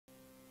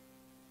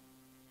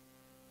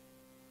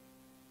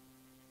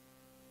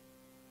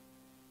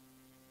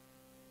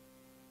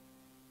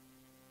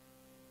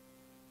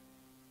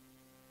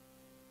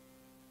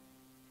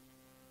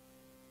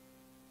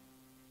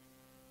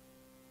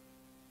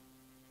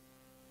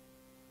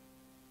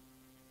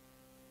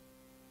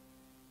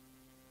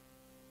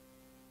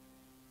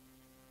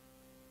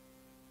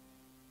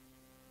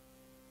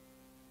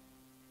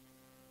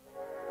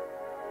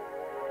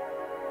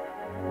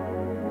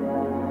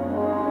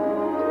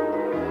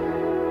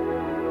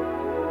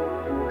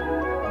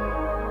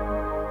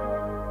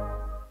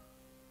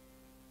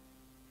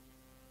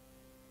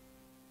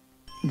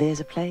There's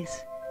a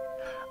place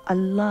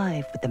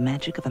alive with the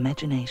magic of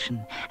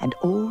imagination and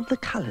all the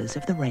colors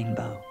of the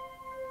rainbow.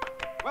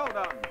 Well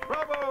done.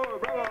 Bravo,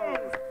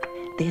 bravo.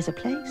 There's a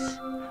place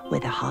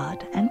where the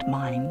heart and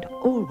mind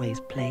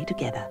always play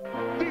together.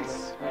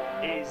 This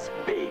is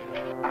big.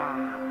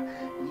 Ah,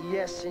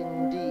 yes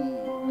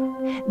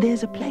indeed.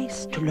 There's a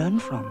place to learn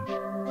from,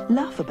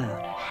 laugh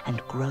about, and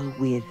grow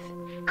with.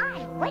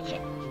 I'm with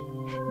it.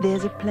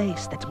 There's a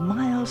place that's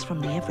miles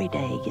from the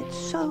everyday, yet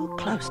so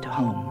close to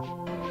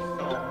home.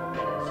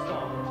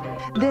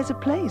 There's a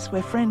place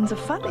where friends are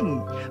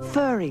funny,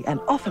 furry, and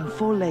often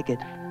four-legged.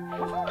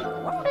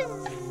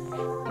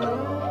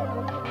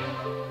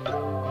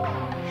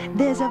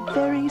 There's a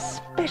very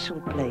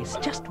special place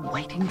just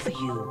waiting for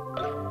you.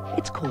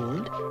 It's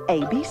called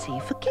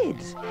ABC for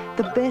Kids,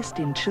 the best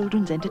in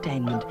children's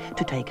entertainment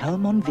to take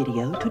home on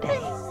video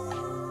today.